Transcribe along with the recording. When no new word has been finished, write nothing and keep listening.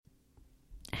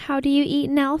How do you eat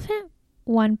an elephant?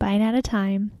 One bite at a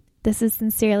time. This is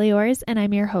Sincerely Yours, and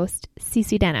I'm your host,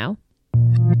 Cece Deno.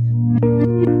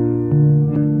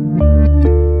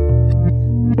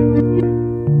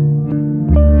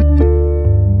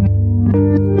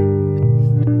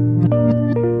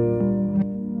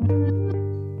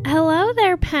 Hello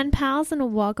there, pen pals,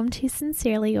 and welcome to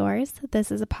Sincerely Yours. This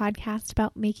is a podcast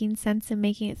about making sense and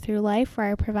making it through life,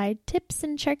 where I provide tips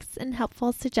and tricks and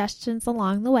helpful suggestions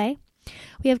along the way.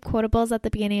 We have quotables at the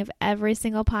beginning of every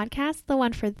single podcast. The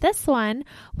one for this one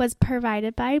was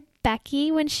provided by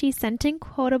Becky. When she sent in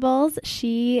quotables,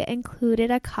 she included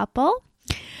a couple.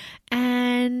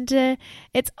 And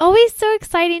it's always so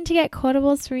exciting to get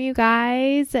quotables from you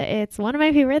guys. It's one of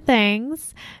my favorite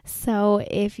things. So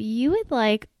if you would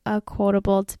like a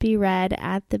quotable to be read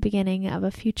at the beginning of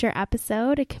a future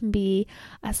episode, it can be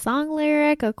a song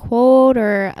lyric, a quote,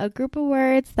 or a group of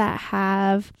words that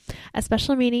have a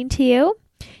special meaning to you.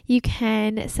 You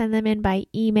can send them in by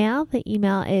email. The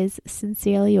email is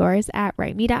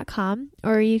sincerelyyours@writeme.com,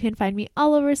 or you can find me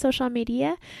all over social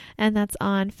media, and that's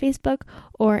on Facebook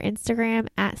or Instagram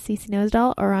at Cece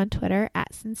Nosdal, or on Twitter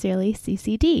at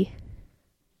sincerelyccd.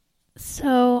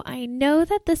 So I know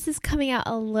that this is coming out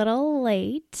a little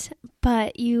late,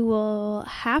 but you will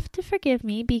have to forgive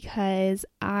me because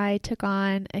I took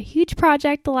on a huge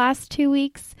project the last 2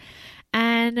 weeks,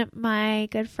 and my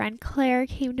good friend Claire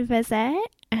came to visit.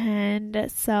 And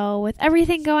so with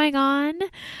everything going on,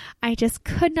 I just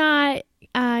could not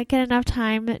get enough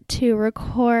time to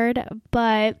record.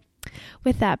 But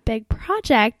with that big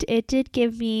project, it did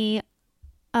give me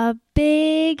a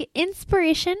big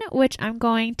inspiration, which I'm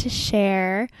going to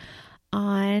share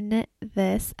on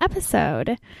this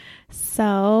episode.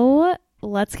 So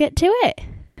let's get to it.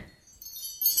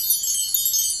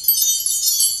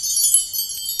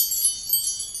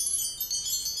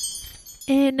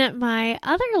 In my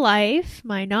other life,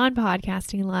 my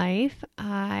non-podcasting life,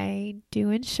 I do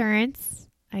insurance.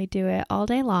 I do it all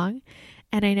day long,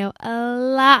 and I know a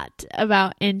lot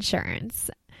about insurance,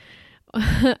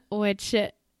 which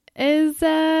is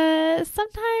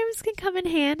sometimes can come in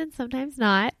hand and sometimes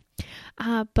not.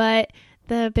 But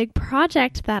the big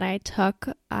project that I took,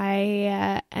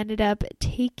 I ended up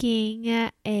taking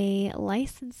a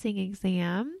licensing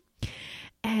exam.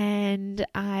 And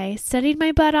I studied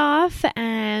my butt off,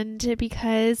 and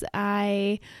because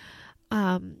I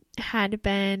had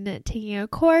been taking a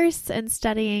course and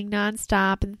studying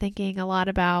nonstop and thinking a lot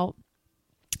about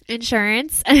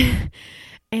insurance,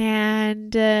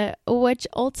 and which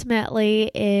ultimately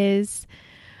is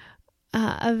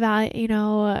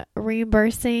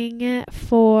reimbursing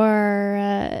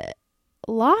for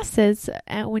losses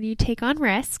when you take on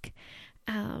risk.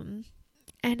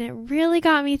 And it really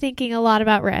got me thinking a lot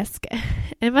about risk.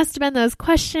 It must have been those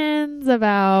questions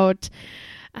about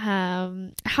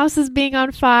houses being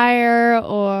on fire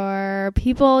or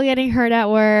people getting hurt at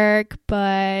work.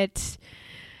 But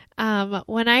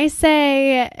when I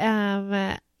say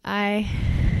I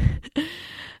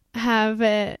have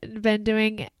been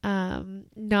doing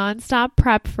nonstop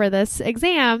prep for this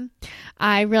exam,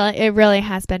 it really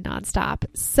has been nonstop.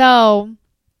 So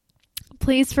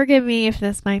please forgive me if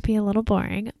this might be a little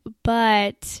boring,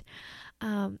 but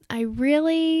I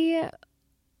really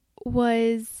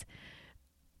was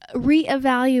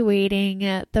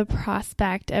reevaluating the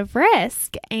prospect of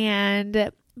risk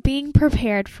and being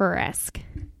prepared for risk,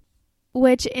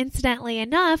 which incidentally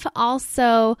enough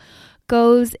also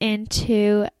goes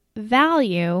into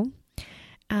value,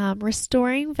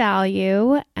 restoring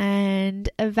value and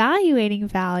evaluating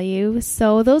value.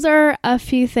 So those are a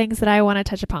few things that I want to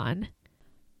touch upon.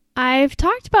 I've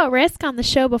talked about risk on the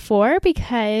show before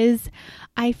because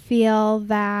I feel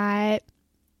that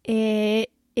it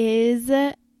is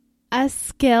a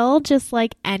skill just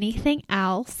like anything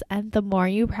else, and the more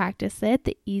you practice it,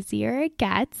 the easier it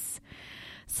gets.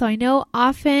 So I know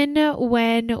often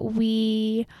when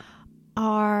we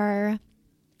are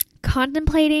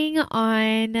contemplating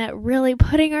on really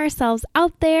putting ourselves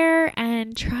out there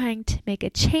and trying to make a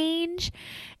change,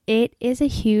 it is a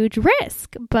huge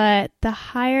risk, but the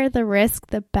higher the risk,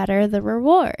 the better the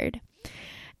reward.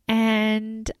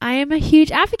 And I am a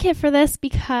huge advocate for this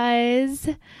because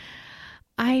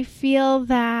I feel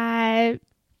that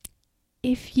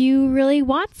if you really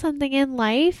want something in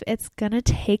life, it's going to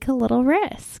take a little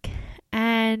risk.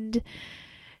 And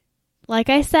like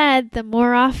I said, the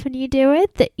more often you do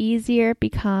it, the easier it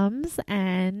becomes.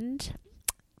 And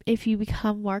if you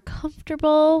become more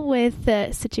comfortable with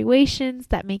the situations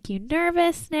that make you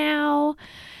nervous now,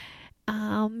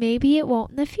 maybe it won't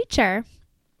in the future.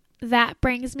 That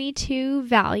brings me to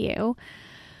value.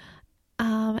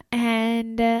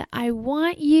 And I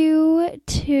want you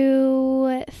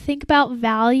to think about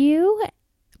value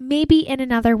maybe in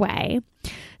another way.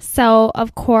 So,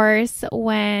 of course,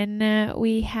 when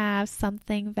we have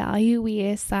something value, we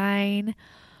assign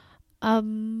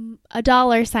a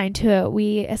dollar sign to it.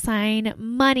 We assign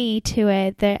money to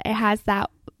it, that it has that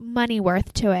money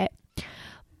worth to it.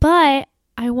 But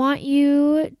I want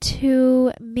you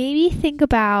to maybe think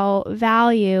about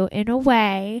value in a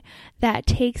way that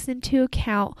takes into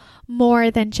account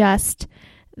more than just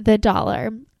the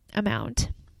dollar amount.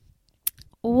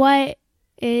 What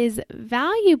is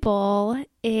valuable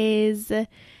is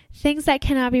things that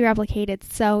cannot be replicated.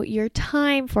 So your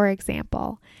time, for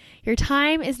example. Your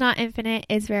time is not infinite,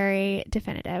 it's very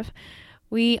definitive.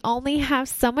 We only have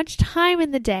so much time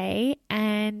in the day,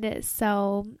 and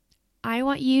so I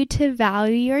want you to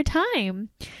value your time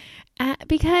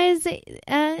because,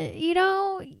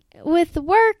 with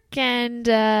work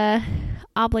and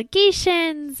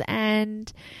obligations,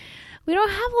 and we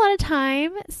don't have a lot of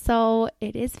time, so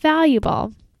it is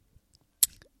valuable.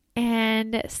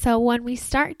 And so when we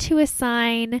start to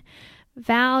assign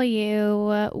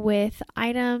value with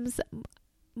items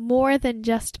more than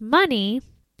just money,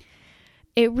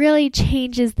 it really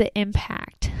changes the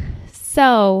impact.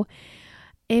 So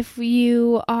if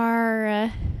you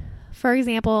are, for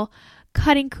example,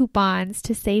 cutting coupons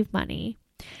to save money,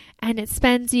 and it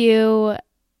spends you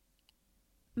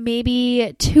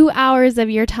maybe 2 hours of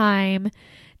your time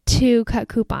to cut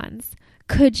coupons,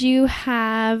 could you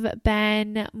have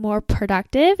been more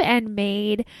productive and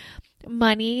made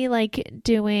money, like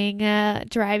doing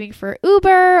driving for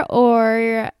Uber,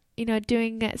 or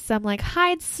doing some like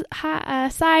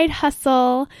side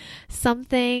hustle,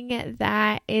 something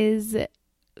that is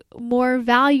more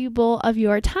valuable of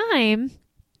your time?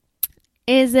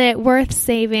 Is it worth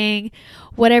saving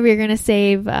whatever you're going to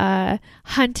save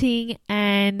hunting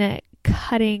and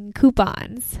cutting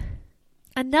coupons?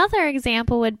 Another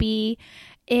example would be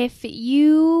if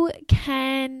you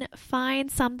can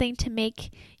find something to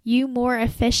make you more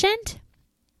efficient,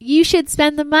 you should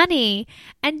spend the money.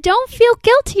 And don't feel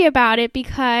guilty about it,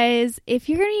 because if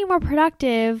you're going to be more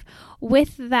productive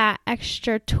with that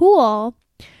extra tool,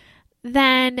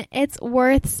 then it's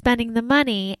worth spending the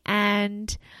money.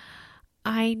 And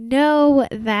I know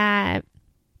that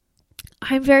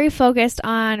I'm very focused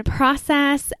on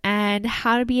process and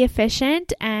how to be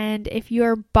efficient. And if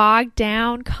you're bogged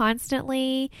down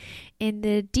constantly in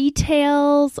the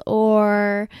details,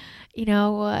 or,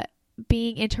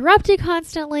 being interrupted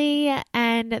constantly,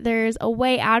 and there's a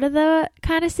way out of the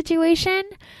kind of situation,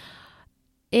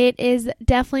 it is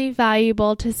definitely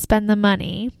valuable to spend the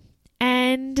money.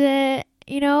 And,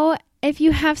 if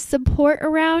you have support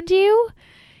around you,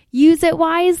 use it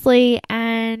wisely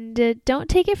and don't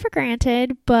take it for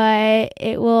granted, but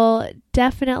it will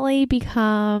definitely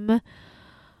become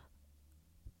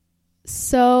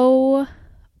so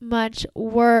much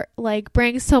worth,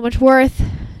 bring so much worth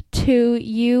to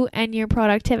you and your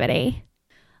productivity.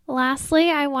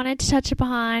 Lastly, I wanted to touch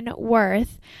upon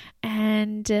worth,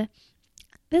 and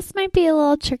this might be a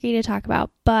little tricky to talk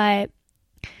about, but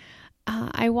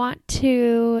I want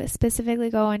to specifically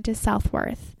go into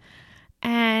self-worth.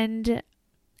 And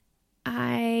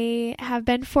I have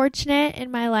been fortunate in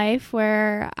my life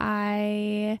where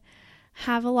I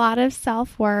have a lot of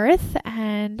self-worth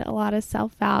and a lot of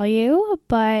self-value,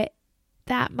 but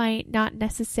that might not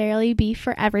necessarily be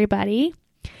for everybody.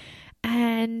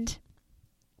 And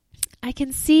I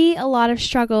can see a lot of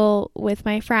struggle with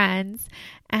my friends,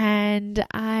 and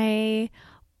I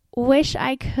wish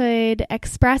I could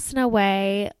express in a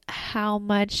way how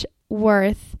much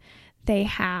worth they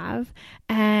have.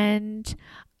 And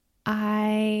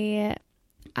I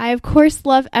of course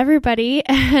love everybody,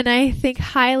 and I think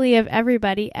highly of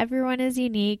everybody. Everyone is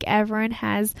unique. Everyone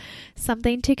has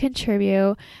something to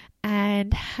contribute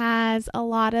and has a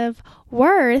lot of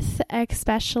worth,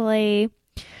 especially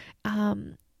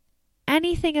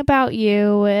anything about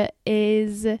you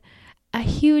is a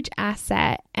huge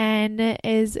asset and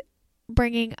is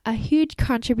bringing a huge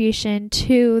contribution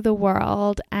to the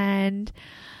world. And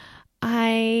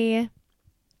I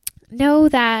know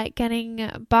that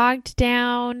getting bogged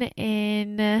down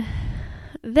in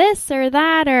this or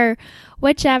that or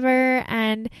whichever,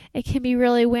 and it can be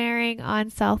really wearing on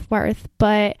self-worth.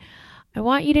 But I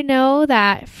want you to know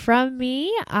that from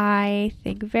me, I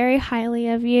think very highly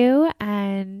of you,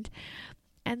 and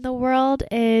the world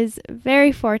is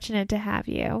very fortunate to have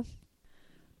you.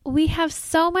 We have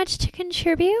so much to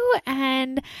contribute,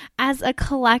 and as a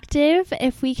collective,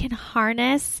 if we can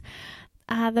harness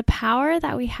the power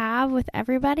that we have with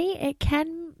everybody, it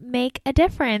can make a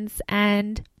difference.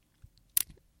 And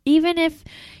even if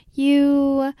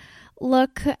you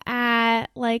look at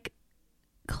like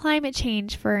climate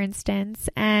change, for instance,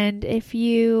 and if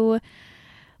you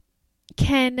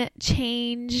can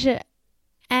change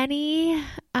any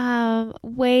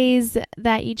ways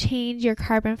that you change your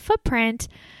carbon footprint,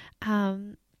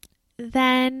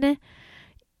 then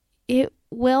it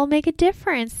will make a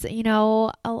difference. I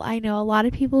know a lot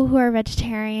of people who are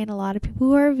vegetarian, a lot of people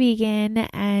who are vegan,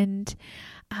 and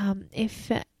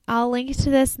if I'll link to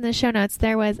this in the show notes,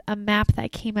 there was a map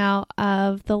that came out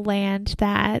of the land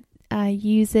that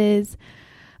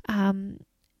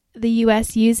the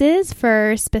U.S. uses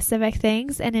for specific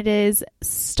things, and it is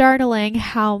startling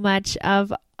how much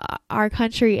of our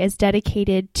country is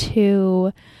dedicated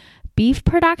to beef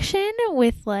production,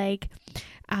 with like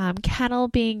cattle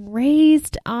being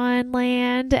raised on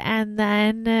land, and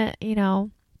then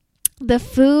the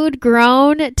food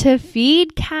grown to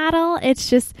feed cattle.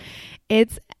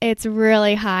 It's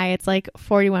really high. It's like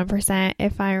 41%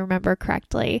 if I remember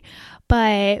correctly.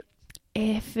 But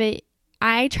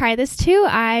I try this too.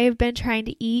 I've been trying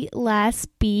to eat less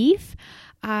beef.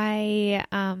 I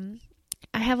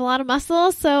have a lot of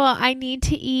muscle, so I need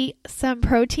to eat some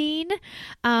protein.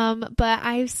 But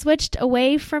I've switched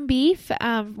away from beef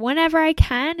whenever I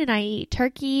can, and I eat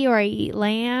turkey or I eat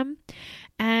lamb.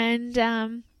 And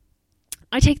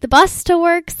I take the bus to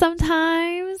work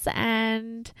sometimes,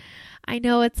 and I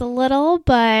know it's a little,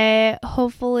 but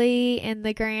hopefully in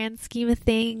the grand scheme of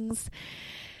things,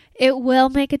 it will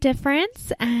make a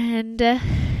difference. And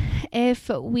if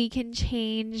we can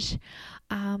change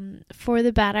for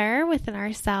the better within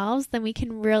ourselves, then we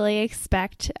can really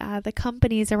expect the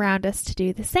companies around us to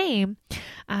do the same.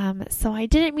 So I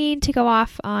didn't mean to go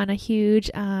off on a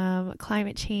huge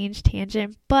climate change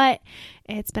tangent, but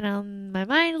it's been on my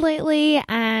mind lately,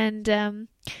 and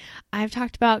I've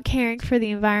talked about caring for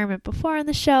the environment before on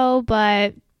the show,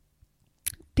 but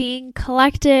being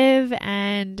collective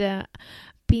and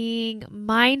being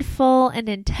mindful and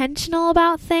intentional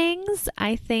about things,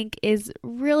 I think is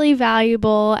really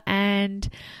valuable and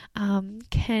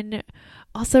can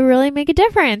also really make a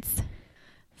difference.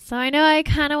 So I know I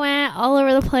kind of went all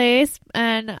over the place,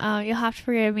 and you'll have to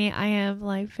forgive me. I am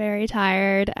like very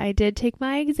tired. I did take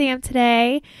my exam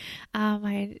today,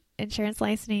 my insurance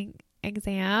licensing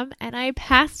exam, and I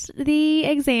passed the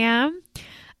exam.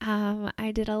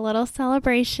 I did a little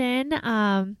celebration,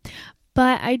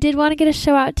 but I did want to get a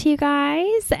show out to you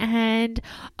guys. And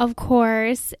of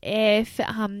course, if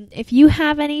you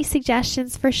have any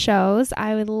suggestions for shows,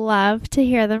 I would love to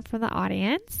hear them from the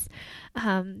audience.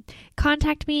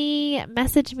 Contact me,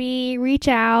 message me, reach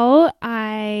out.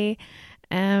 I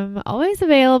am always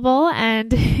available,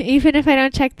 and even if I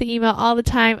don't check the email all the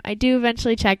time, I do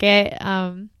eventually check it,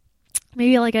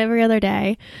 maybe like every other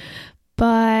day.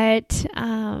 But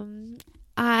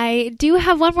I do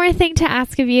have one more thing to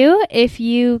ask of you. If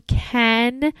you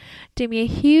can do me a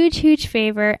huge, huge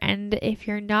favor, and if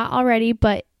you're not already,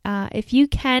 but if you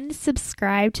can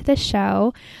subscribe to the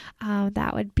show,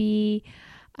 that would be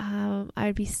I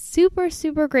would be super,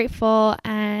 super grateful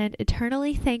and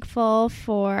eternally thankful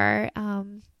for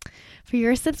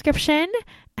your subscription.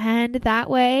 And that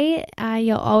way,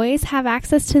 you'll always have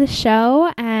access to the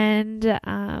show and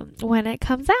when it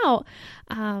comes out.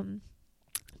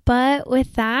 But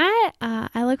with that,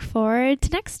 I look forward to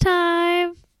next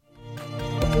time.